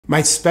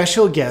My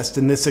special guest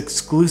in this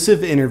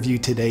exclusive interview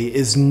today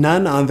is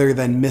none other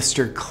than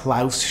Mr.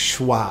 Klaus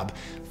Schwab,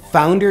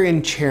 founder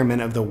and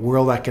chairman of the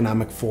World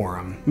Economic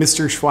Forum.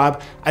 Mr.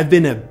 Schwab, I've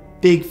been a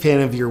big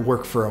fan of your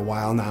work for a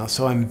while now,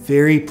 so I'm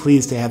very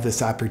pleased to have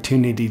this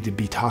opportunity to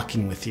be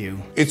talking with you.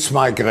 It's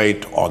my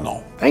great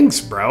honor. Thanks,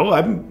 bro.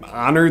 I'm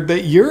honored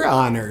that you're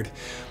honored.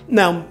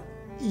 Now,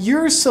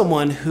 you're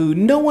someone who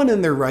no one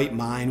in their right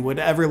mind would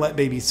ever let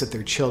babysit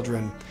their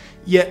children.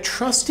 Yet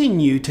trusting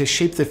you to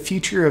shape the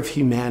future of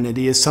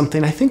humanity is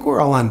something I think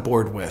we're all on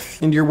board with.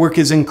 And your work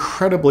is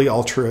incredibly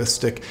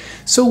altruistic.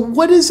 So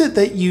what is it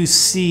that you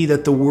see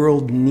that the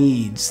world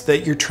needs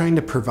that you're trying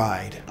to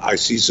provide? I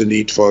see the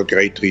need for a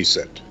great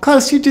reset.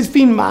 Klaus, you're just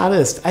being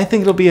modest. I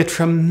think it'll be a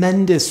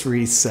tremendous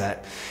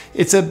reset.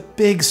 It's a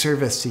big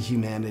service to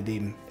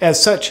humanity.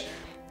 As such,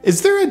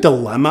 is there a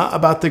dilemma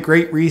about the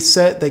Great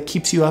Reset that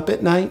keeps you up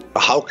at night?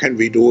 How can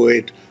we do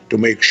it to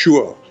make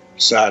sure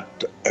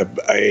that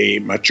a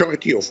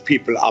majority of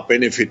people are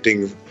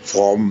benefiting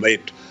from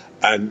it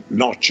and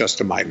not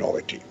just a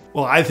minority?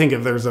 Well, I think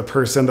if there's a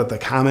person that the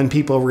common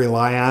people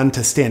rely on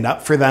to stand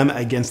up for them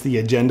against the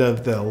agenda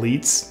of the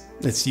elites,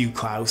 it's you,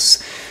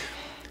 Klaus.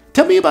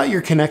 Tell me about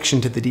your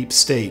connection to the deep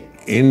state.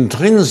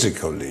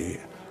 Intrinsically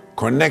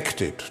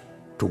connected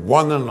to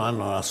one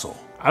another.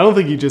 I don't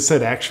think you just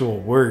said actual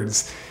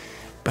words,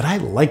 but I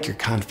like your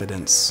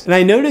confidence. And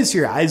I notice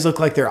your eyes look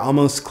like they're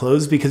almost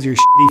closed because your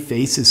shitty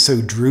face is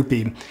so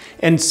droopy.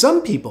 And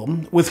some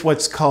people with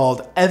what's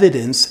called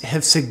evidence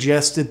have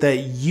suggested that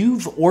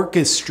you've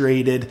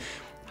orchestrated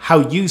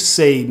how you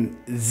say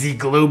the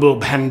global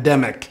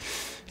pandemic,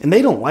 and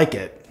they don't like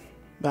it.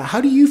 But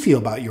how do you feel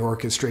about your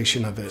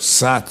orchestration of it?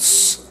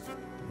 That's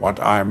what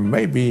I'm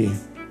maybe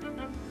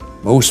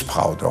most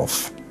proud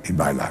of in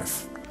my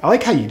life. I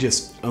like how you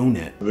just own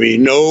it. We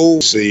know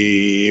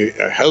the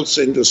health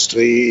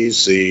industry,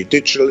 the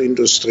digital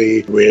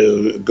industry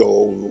will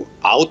go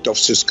out of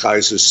this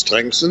crisis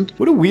strengthened.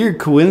 What a weird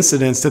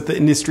coincidence that the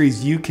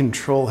industries you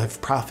control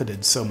have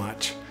profited so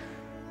much.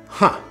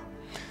 Huh.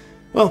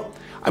 Well,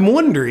 I'm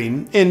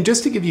wondering, and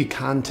just to give you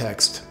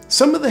context,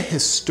 some of the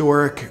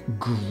historic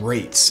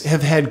greats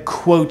have had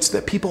quotes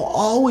that people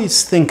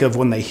always think of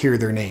when they hear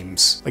their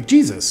names. Like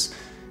Jesus,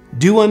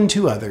 "Do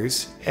unto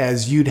others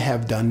as you'd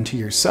have done to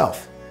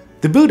yourself."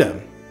 The Buddha,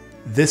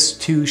 "This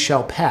too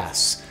shall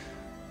pass."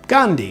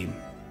 Gandhi,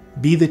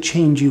 "Be the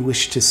change you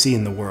wish to see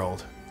in the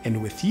world."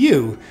 And with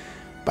you,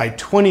 by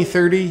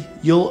 2030,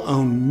 you'll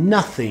own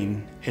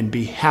nothing and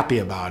be happy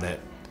about it.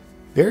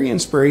 Very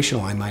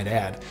inspirational, I might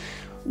add.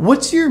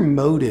 What's your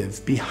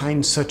motive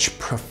behind such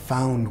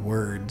profound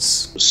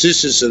words?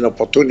 This is an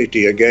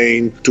opportunity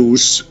again to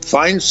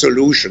find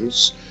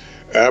solutions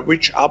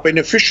which are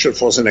beneficial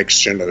for the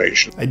next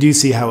generation. I do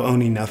see how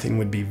owning nothing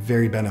would be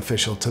very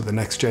beneficial to the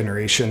next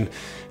generation.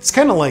 It's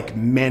kind of like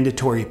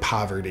mandatory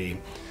poverty.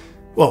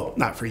 Well,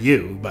 not for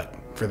you, but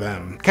for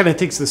them. Kind of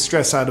takes the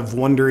stress out of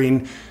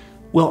wondering,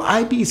 will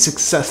I be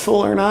successful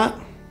or not?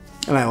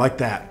 And I like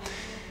that.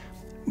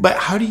 But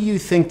how do you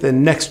think the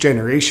next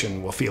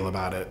generation will feel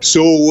about it?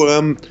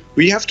 So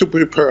we have to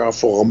prepare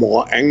for a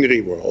more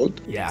angry world.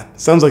 Yeah,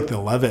 sounds like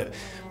they'll love it.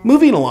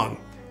 Moving along.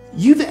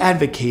 You've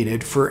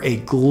advocated for a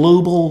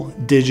global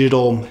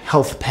digital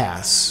health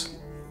pass.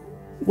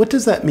 What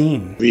does that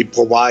mean? We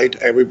provide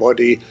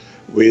everybody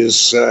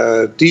with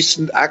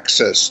decent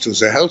access to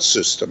the health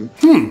system.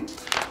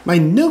 My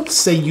notes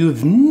say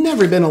you've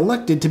never been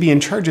elected to be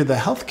in charge of the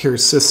healthcare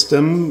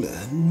system,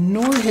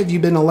 nor have you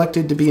been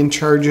elected to be in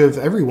charge of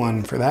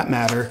everyone, for that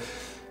matter.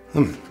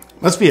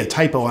 Must be a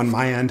typo on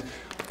my end.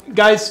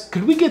 Guys,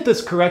 could we get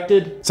this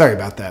corrected? Sorry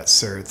about that,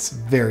 sir. It's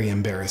very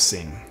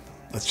embarrassing.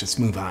 Let's just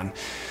move on.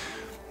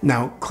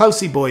 Now,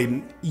 Klausy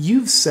boy,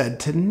 you've said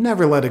to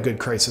never let a good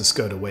crisis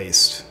go to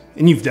waste.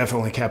 And you've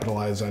definitely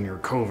capitalized on your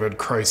COVID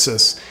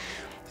crisis.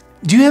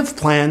 Do you have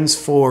plans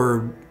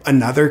for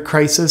another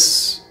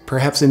crisis?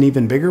 Perhaps an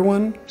even bigger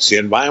one? The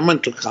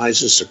environmental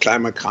crisis, the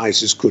climate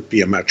crisis could be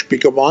a much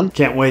bigger one.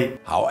 Can't wait.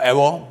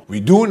 However,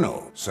 we do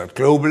know that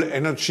global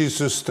energy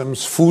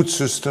systems, food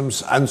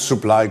systems, and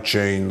supply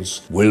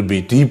chains will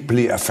be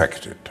deeply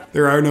affected.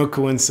 There are no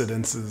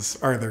coincidences,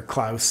 are there,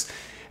 Klaus?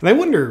 And I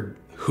wonder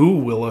who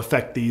will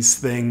affect these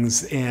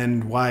things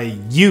and why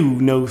you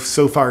know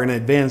so far in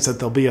advance that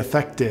they'll be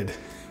affected.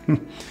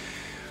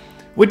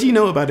 What do you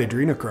know about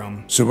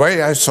adrenochrome? The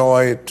way I saw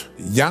it,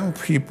 young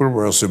people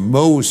were the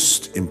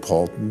most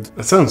important.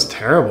 That sounds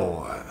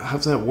terrible.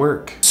 How's that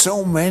work?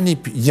 So many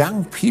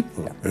young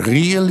people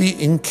really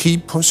in key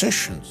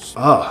positions.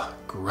 Ugh,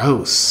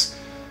 gross.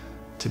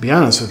 To be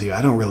honest with you,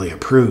 I don't really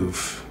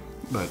approve,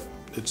 but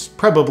it's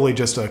probably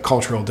just a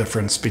cultural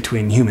difference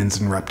between humans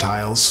and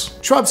reptiles.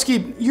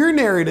 Schwabski, your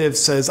narrative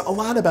says a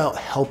lot about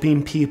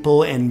helping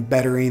people and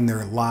bettering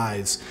their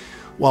lives,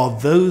 while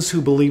those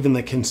who believe in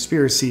the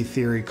conspiracy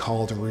theory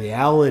called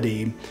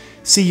reality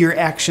see your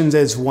actions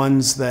as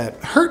ones that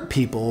hurt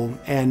people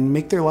and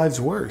make their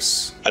lives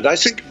worse. And I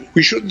think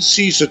we shouldn't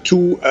see the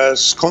two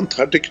as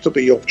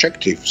contradictory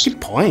objectives.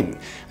 Good point.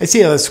 I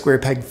see how the square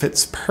peg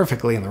fits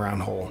perfectly in the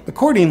round hole.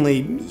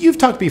 Accordingly, you've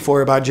talked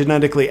before about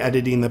genetically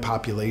editing the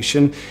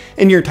population,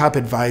 and your top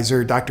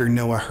advisor, Dr.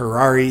 Noah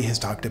Harari, has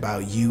talked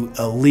about you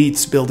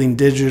elites building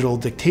digital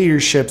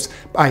dictatorships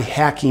by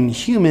hacking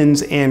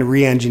humans and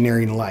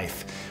re-engineering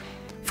life.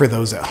 For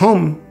those at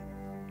home,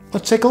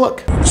 let's take a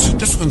look. The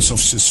difference of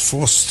this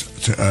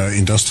forced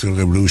industrial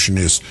revolution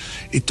is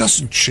it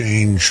doesn't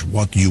change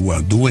what you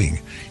are doing.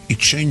 It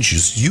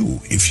changes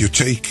you if you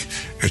take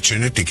a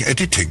genetic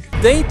editing.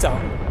 Data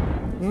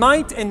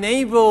might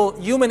enable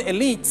human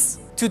elites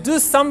to do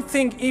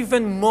something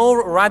even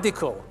more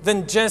radical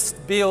than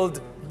just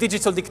build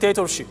digital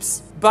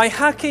dictatorships. By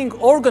hacking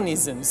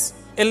organisms,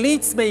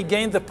 elites may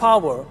gain the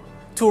power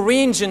to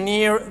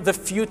re-engineer the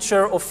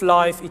future of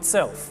life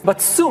itself. But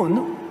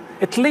soon,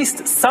 at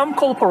least some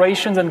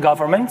corporations and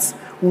governments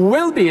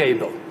will be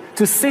able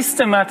to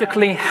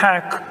systematically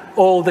hack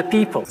all the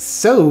people.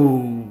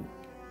 So,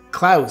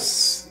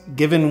 Klaus,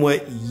 given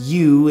what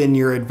you and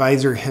your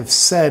advisor have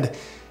said,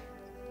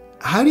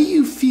 how do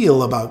you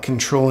feel about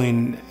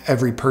controlling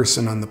every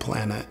person on the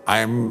planet?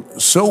 I'm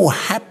so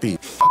happy.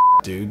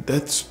 Dude,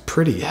 that's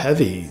pretty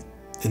heavy.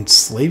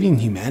 Enslaving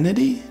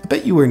humanity? I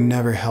bet you were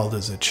never held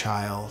as a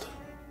child.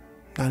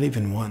 Not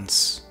even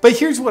once. But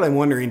here's what I'm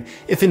wondering.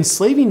 If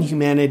enslaving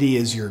humanity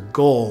is your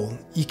goal,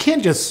 you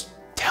can't just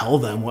tell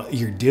them what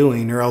you're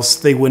doing, or else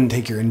they wouldn't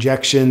take your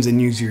injections and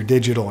use your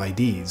digital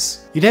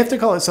IDs. You'd have to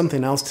call it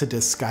something else to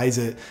disguise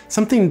it,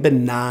 something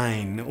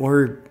benign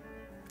or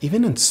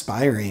even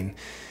inspiring.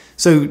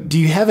 So do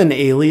you have an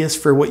alias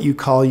for what you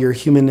call your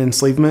human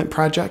enslavement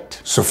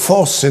project? The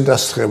fourth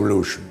industrial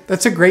revolution.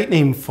 That's a great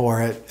name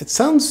for it. It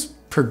sounds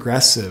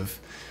progressive.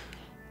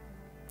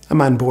 I'm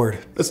on board.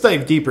 Let's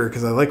dive deeper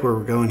because I like where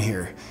we're going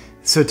here.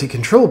 So to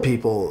control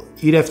people,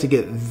 you'd have to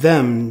get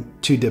them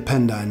to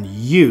depend on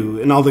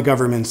you and all the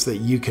governments that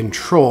you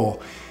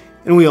control.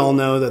 And we all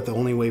know that the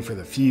only way for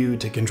the few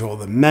to control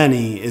the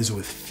many is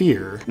with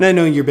fear. And I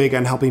know you're big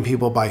on helping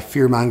people by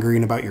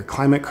fear-mongering about your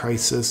climate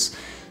crisis.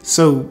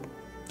 So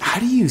how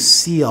do you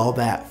see all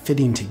that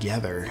fitting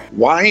together?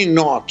 Why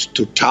not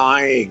to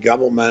tie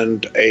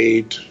government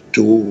aid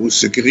to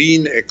the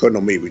green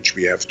economy which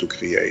we have to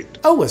create?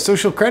 Oh, a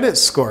social credit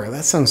score.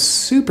 That sounds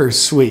super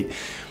sweet.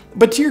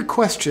 But to your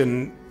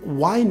question,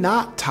 why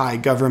not tie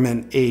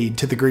government aid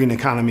to the green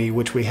economy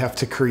which we have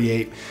to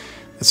create?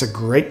 That's a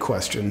great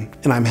question,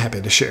 and I'm happy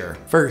to share.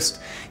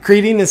 First,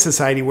 creating a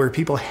society where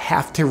people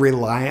have to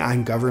rely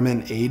on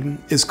government aid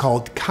is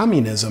called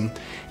communism,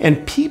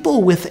 and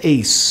people with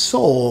a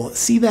soul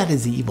see that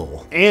as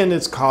evil. And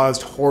it's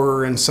caused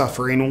horror and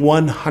suffering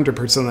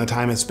 100% of the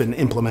time it's been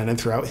implemented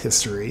throughout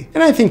history.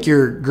 And I think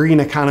your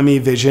green economy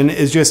vision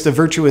is just a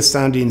virtuous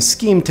sounding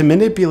scheme to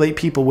manipulate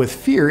people with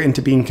fear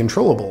into being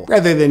controllable,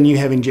 rather than you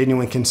having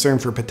genuine concern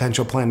for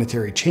potential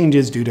planetary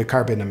changes due to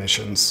carbon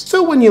emissions.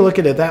 So when you look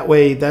at it that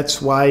way,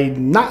 that's why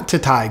not to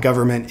tie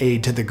government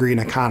aid to the green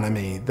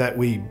economy that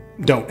we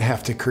don't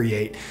have to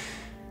create.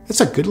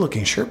 That's a good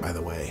looking shirt, by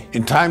the way.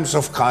 In times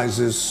of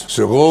crisis,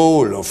 the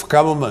role of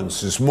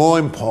governments is more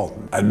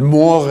important and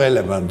more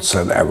relevant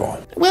than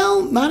ever.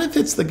 Well, not if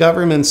it's the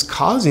governments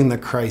causing the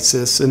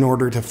crisis in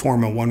order to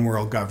form a one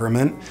world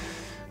government.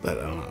 But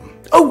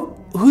oh,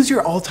 who's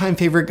your all-time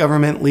favorite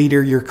government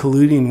leader you're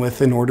colluding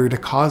with in order to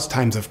cause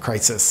times of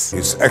crisis?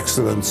 His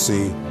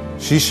Excellency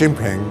Xi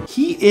Jinping.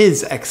 He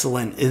is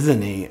excellent,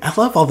 isn't he? I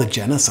love all the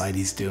genocide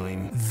he's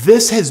doing.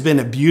 This has been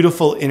a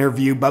beautiful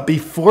interview, but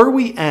before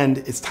we end,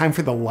 it's time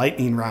for the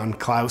lightning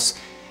round, Klaus.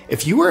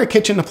 If you were a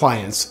kitchen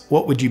appliance,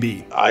 what would you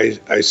be? I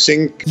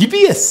think... You'd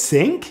be a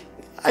sink?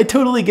 I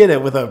totally get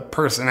it with a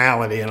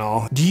personality and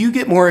all. Do you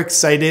get more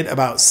excited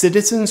about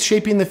citizens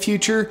shaping the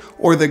future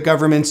or the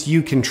governments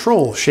you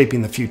control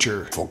shaping the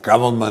future? For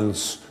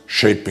governments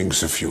shaping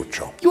the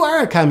future. You are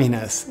a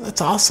communist.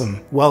 That's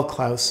awesome. Well,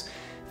 Klaus,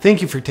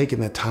 thank you for taking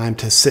the time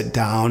to sit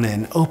down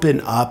and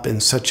open up in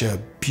such a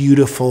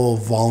beautiful,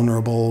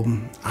 vulnerable,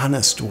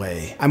 honest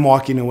way. I'm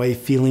walking away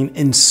feeling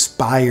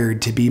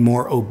inspired to be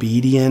more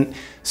obedient,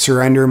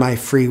 surrender my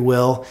free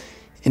will,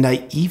 and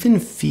I even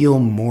feel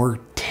more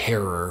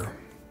terror.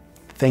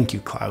 Thank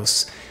you,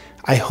 Klaus.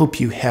 I hope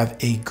you have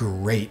a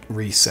great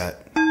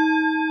reset.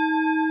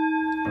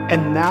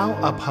 And now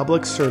a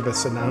public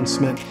service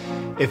announcement.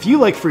 If you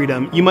like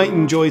freedom, you might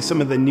enjoy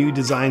some of the new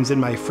designs in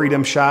my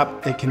Freedom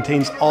Shop. It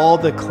contains all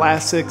the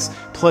classics,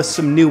 plus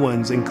some new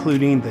ones,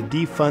 including the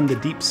Defund the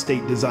Deep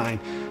State design.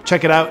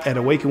 Check it out at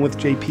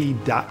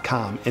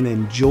awakenwithjp.com and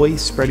enjoy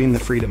spreading the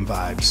freedom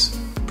vibes.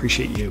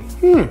 Appreciate you.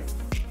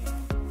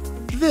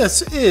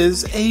 This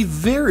is a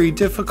very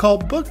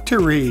difficult book to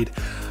read.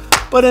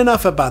 But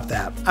enough about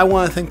that. I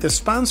want to thank the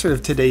sponsor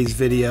of today's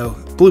video,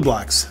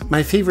 BlueBlocks,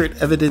 my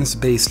favorite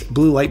evidence-based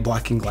blue light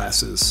blocking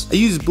glasses. I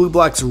use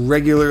BlueBlocks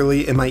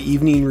regularly in my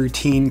evening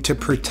routine to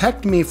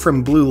protect me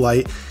from blue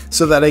light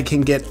so that I can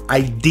get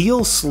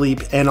ideal sleep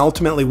and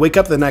ultimately wake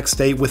up the next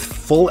day with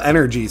full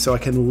energy so I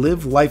can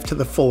live life to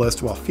the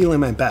fullest while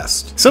feeling my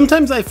best.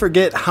 Sometimes I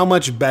forget how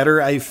much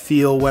better I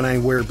feel when I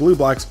wear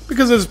BlueBlocks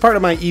because it's part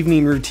of my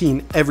evening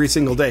routine every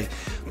single day.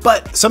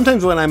 But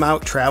sometimes when I'm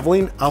out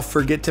traveling, I'll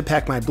forget to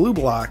pack my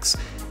BlueBlocks,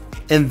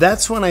 and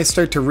that's when I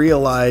start to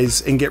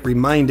realize and get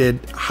reminded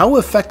how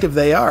effective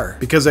they are,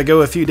 because I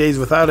go a few days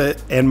without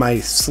it and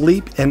my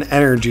sleep and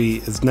energy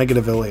is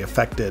negatively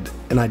affected,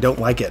 and I don't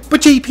like it.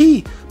 But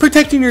JP,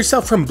 protecting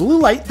yourself from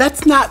blue light,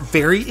 that's not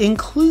very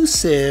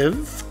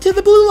inclusive to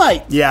the blue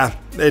light. Yeah,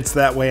 it's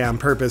that way on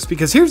purpose,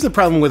 because here's the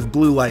problem with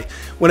blue light.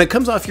 When it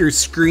comes off your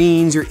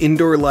screens, your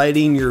indoor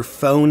lighting, your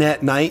phone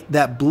at night,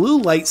 that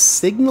blue light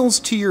signals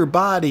to your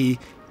body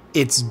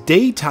it's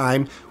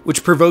daytime,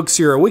 which provokes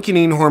your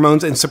awakening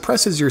hormones and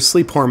suppresses your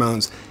sleep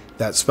hormones.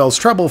 That spells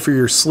trouble for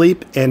your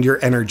sleep and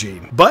your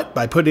energy. But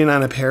by putting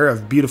on a pair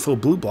of beautiful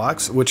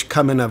BlueBlocks, which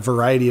come in a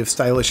variety of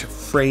stylish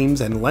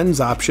frames and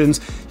lens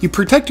options, you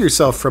protect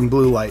yourself from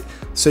blue light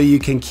so you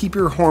can keep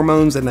your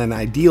hormones in an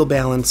ideal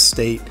balanced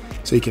state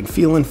so you can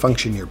feel and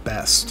function your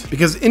best.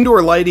 Because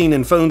indoor lighting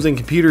and phones and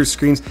computer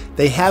screens,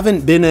 they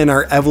haven't been in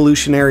our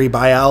evolutionary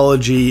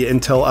biology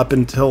up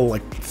until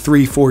like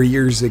 3-4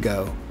 years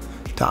ago.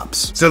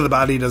 Tops. So the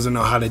body doesn't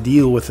know how to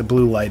deal with the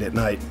blue light at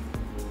night.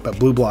 But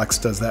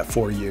BlueBlocks does that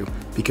for you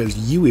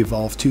because you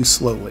evolve too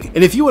slowly.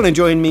 And if you want to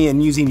join me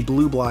in using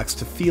BlueBlocks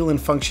to feel and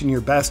function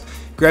your best,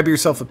 grab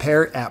yourself a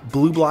pair at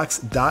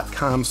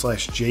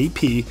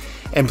blueblocks.com/JP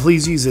and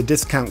please use the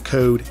discount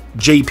code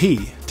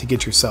JP to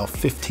get yourself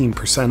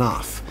 15%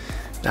 off.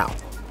 Now,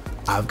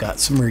 I've got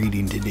some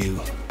reading to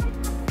do.